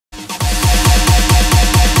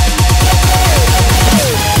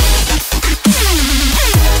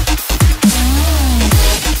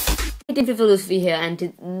1950 here,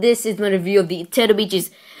 and this is my review of the Turtle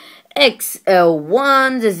Beach's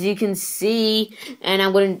XL1s, as you can see. And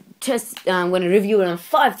I'm going to review it on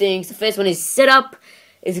 5 things. The first one is setup.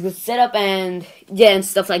 It's a good setup, and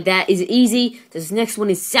stuff like that. Is it easy? This next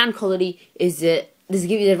one is sound quality. Does it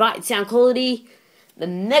give you the right sound quality? The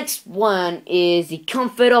next one is the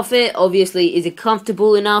comfort of it. Obviously, is it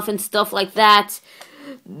comfortable enough and stuff like that?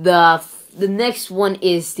 The next one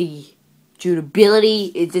is the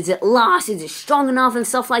durability. Does it last? Is it strong enough and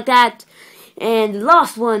stuff like that? And the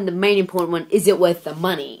last one, the main important one, is it worth the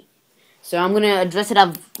money? So I'm gonna address it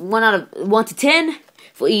out of 1 to 10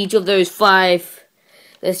 for each of those 5.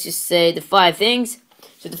 Let's just say the 5 things.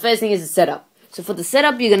 So the first thing is the setup. So for the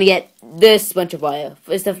setup, you're gonna get this bunch of wire.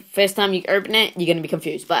 The first time you open it, you're gonna be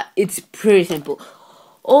confused, but it's pretty simple.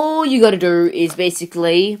 All you gotta do is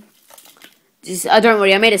basically don't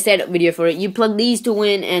worry, I made a setup video for it. You plug these two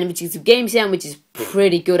in, and which is game sound, which is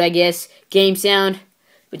pretty good, I guess. Game sound,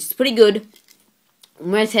 which is pretty good.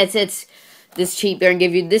 Most headsets this cheap don't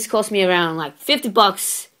give you. This cost me around like 50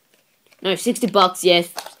 bucks. No, 60 bucks,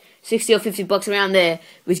 yes. 60 or 50 bucks around there,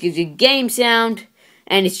 which gives you game sound,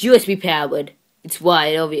 and it's USB powered. It's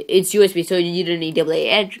wide, it's USB, so you don't need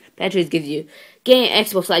AA batteries. Gives you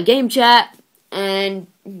Xbox Live game chat, and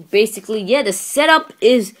basically, the setup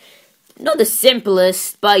is not the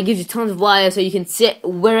simplest, but it gives you tons of wire, so you can sit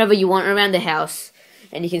wherever you want around the house,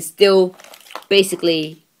 and you can still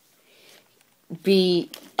basically be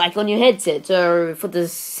like on your headset. So for the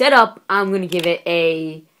setup, I'm gonna give it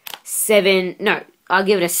a 7. No, I'll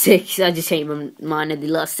give it a 6. I just changed my mind at the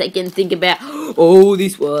last second. Think about all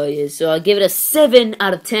these wires. So I'll give it a 7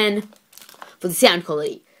 out of 10 for the sound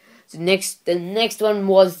quality. So the next one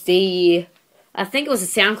was I think it was the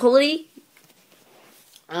sound quality.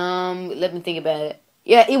 Let me think about it.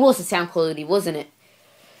 Yeah, it was the sound quality, wasn't it?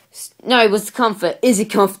 No, it was comfort. Is it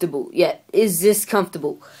comfortable? Yeah, is this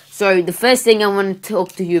comfortable? So the first thing I want to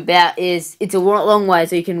talk to you about is it's a long wire,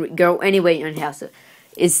 so you can go anywhere in your house.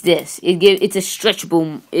 It's this. It's a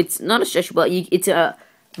stretchable. It's not a stretchable. It's a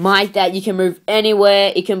mic that you can move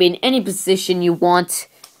anywhere. It can be in any position you want.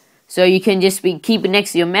 So you can just keep it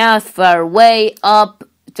next to your mouth, far away, up,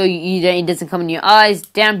 so it doesn't come in your eyes,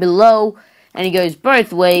 down below, and it goes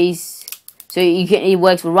both ways. So it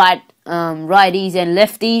works for righties and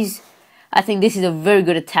lefties. I think this is a very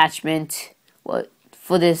good attachment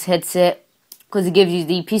for this headset, because it gives you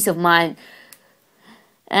the peace of mind.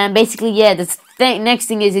 And basically, the next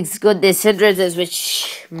thing is it's got this headrest,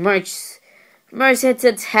 which most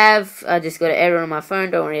headsets have. I just got an error on my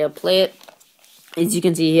phone. Don't worry, I'll play it. As you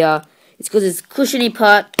can see here, it's because it's cushiony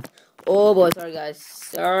part. Oh boy, sorry guys.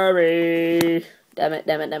 Sorry. Damn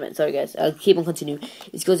it. Sorry guys. I'll keep on continuing.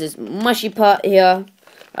 It's because this mushy part here.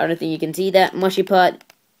 I don't think you can see that mushy part.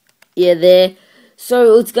 Yeah, there.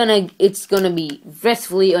 So it's gonna be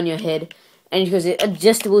restfully on your head, and because it's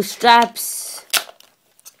adjustable straps,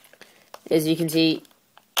 as you can see.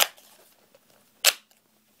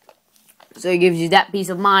 So it gives you that peace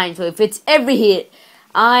of mind. So it fits every head.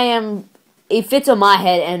 It fits on my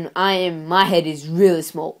head, and my head is really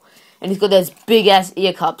small, and it's got those big ass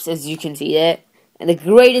ear cups, as you can see there. And the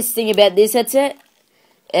greatest thing about this headset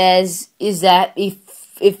is that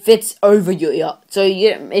it fits over your ear. So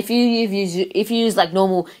if you use like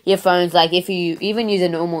normal earphones, like if you even use a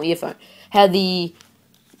normal earphone, how the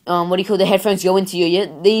the headphones go into your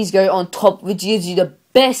ear, these go on top, which gives you the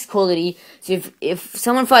best quality. So if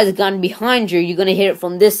someone fires a gun behind you, you're gonna hear it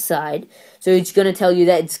from this side. So it's gonna tell you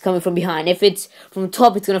that it's coming from behind. If it's from the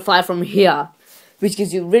top, it's gonna fire from here, which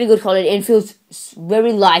gives you really good quality and feels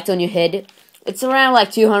very light on your head. It's around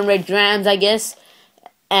like 200 grams, I guess.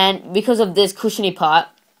 And because of this cushiony part,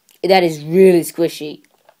 that is really squishy.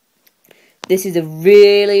 This is a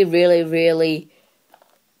really, really, really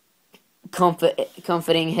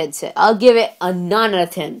comforting headset. I'll give it a 9 out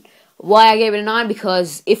of 10. Why I gave it a 9?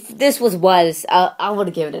 Because if this was wireless, I would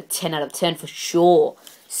have given it a 10 out of 10 for sure.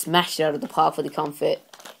 Smashed it out of the park for the comfort.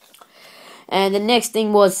 And the next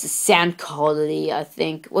thing was the sound quality, I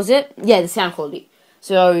think. Was it? Yeah, the sound quality.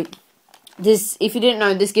 So this, if you didn't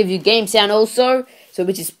know, this gives you game sound also, so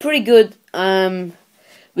which is pretty good.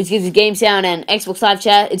 Which gives you game sound and Xbox Live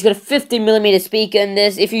chat. It's got a 50mm speaker in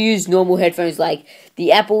this. If you use normal headphones like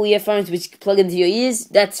the Apple earphones, which plug into your ears,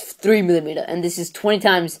 that's 3mm, and this is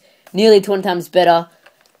nearly 20 times better.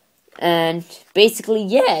 And basically,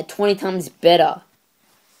 20 times better,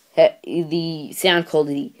 the sound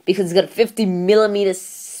quality, because it's got a 50mm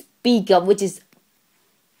speaker, which is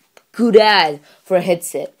good as for a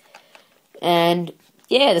headset. And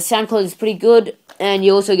the sound quality is pretty good. And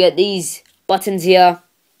you also get these buttons here,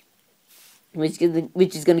 which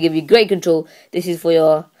is going to give you great control. This is for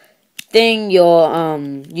your thing,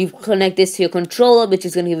 you connect this to your controller, which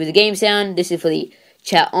is gonna give you the game sound. This is for the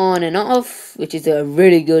chat on and off, which is a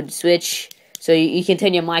really good switch. So you can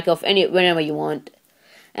turn your mic off whenever you want.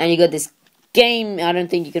 And you got this game. I don't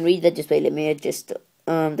think you can read that. Just wait, let me adjust the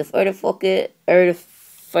autofocus.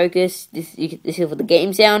 This is for the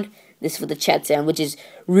game sound. This is for the chat sound, which is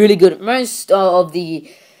really good. Most of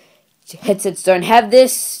the headsets don't have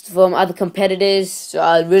this from other competitors, so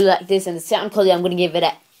I really like this. And the sound quality, I'm gonna give it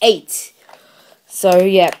an 8. So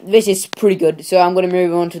yeah, this is pretty good. So I'm gonna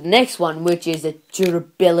move on to the next one, which is the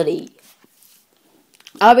durability.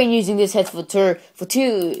 I've been using this headset for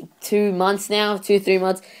 2 months now, 3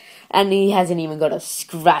 months, and he hasn't even got a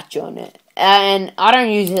scratch on it. And I don't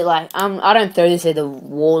use it like I don't throw this at the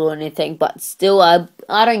wall or anything, but still I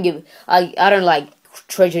don't like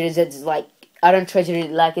treasure it as like I don't treasure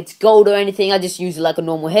it like it's gold or anything. I just use it like a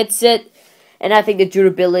normal headset, and I think the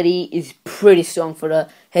durability is pretty strong for a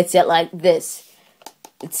headset like this.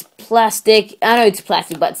 It's plastic. I know it's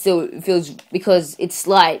plastic, but still it feels, because it's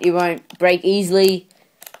light, it won't break easily.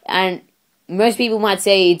 And most people might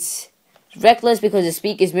say it's reckless because the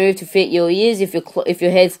speakers move to fit your ears. If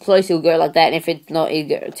your head's close, it'll go like that, and if it's not,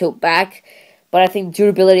 it'll tilt back. But I think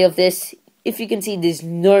durability of this, if you can see, there's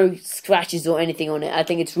no scratches or anything on it. I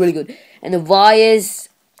think it's really good. And the wires,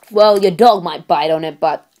 well, your dog might bite on it,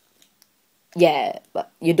 but yeah,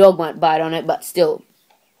 but your dog might bite on it, but still,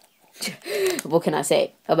 what can I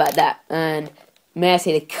say about that? And may I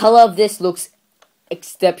say, the color of this looks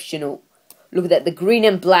exceptional. Look at that, the green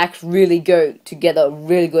and black really go together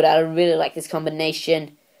really good. I really like this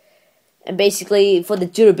combination. And basically, for the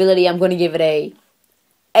durability, I'm going to give it a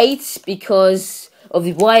 8 because of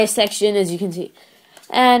the wire section, as you can see.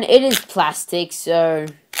 And it is plastic, so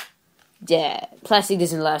yeah, plastic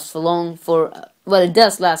doesn't last for long. Well, it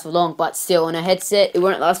does last for long, but still, on a headset, it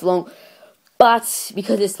won't last for long. But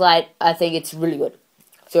because it's light, I think it's really good.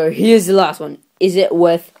 So here's the last one. Is it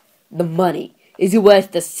worth the money? Is it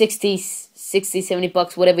worth the 60, 70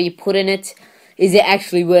 bucks, whatever you put in it? Is it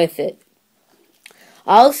actually worth it?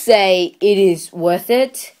 I'll say it is worth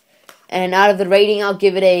it. And out of the rating, I'll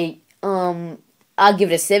give it a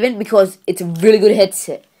 7 because it's a really good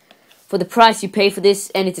headset. For the price you pay for this,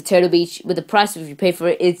 and it's a Turtle Beach, with the price you pay for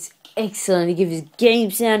it, it's excellent. It gives you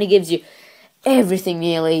game sound, it gives you everything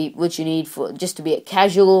nearly what you need for just to be a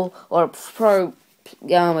casual or a pro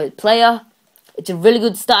player. It's a really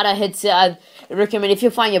good starter headset. I recommend if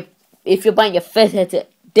you're buying your first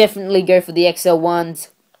headset, definitely go for the XL1s.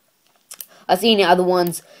 I've seen other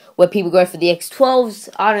ones where people go for the X12s.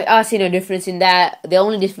 I see no difference in that. The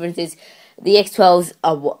only difference is the X12s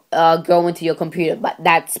are going to your computer, but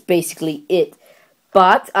that's basically it.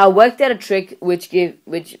 But I worked out a trick which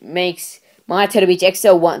makes my Turtle Beach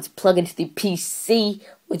XL1s plug into the PC,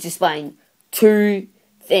 which is buying 2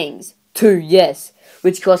 things. 2, yes.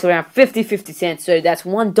 Which costs around 50 cents. So that's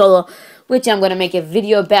 $1, which I'm going to make a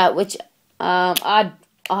video about, which I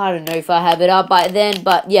don't know if I have it up by then,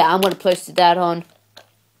 but yeah, I'm going to post that on.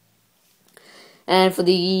 And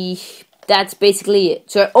that's basically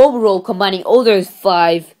it. So overall, combining all those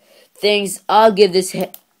 5 things, I'll give this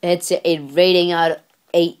headset a rating out of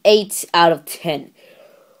 8 out of 10.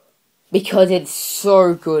 Because it's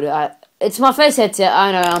so good. It's my first headset.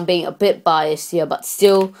 I know I'm being a bit biased here, but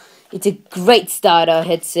still, it's a great starter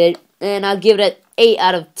headset. And I'll give it an 8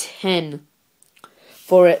 out of 10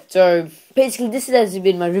 for it. So basically, this has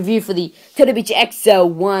been my review for the Turtle Beach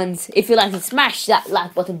XL1s. If you like it, smash that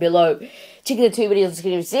like button below. Check the 2 videos if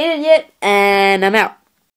you haven't seen it yet. And I'm out.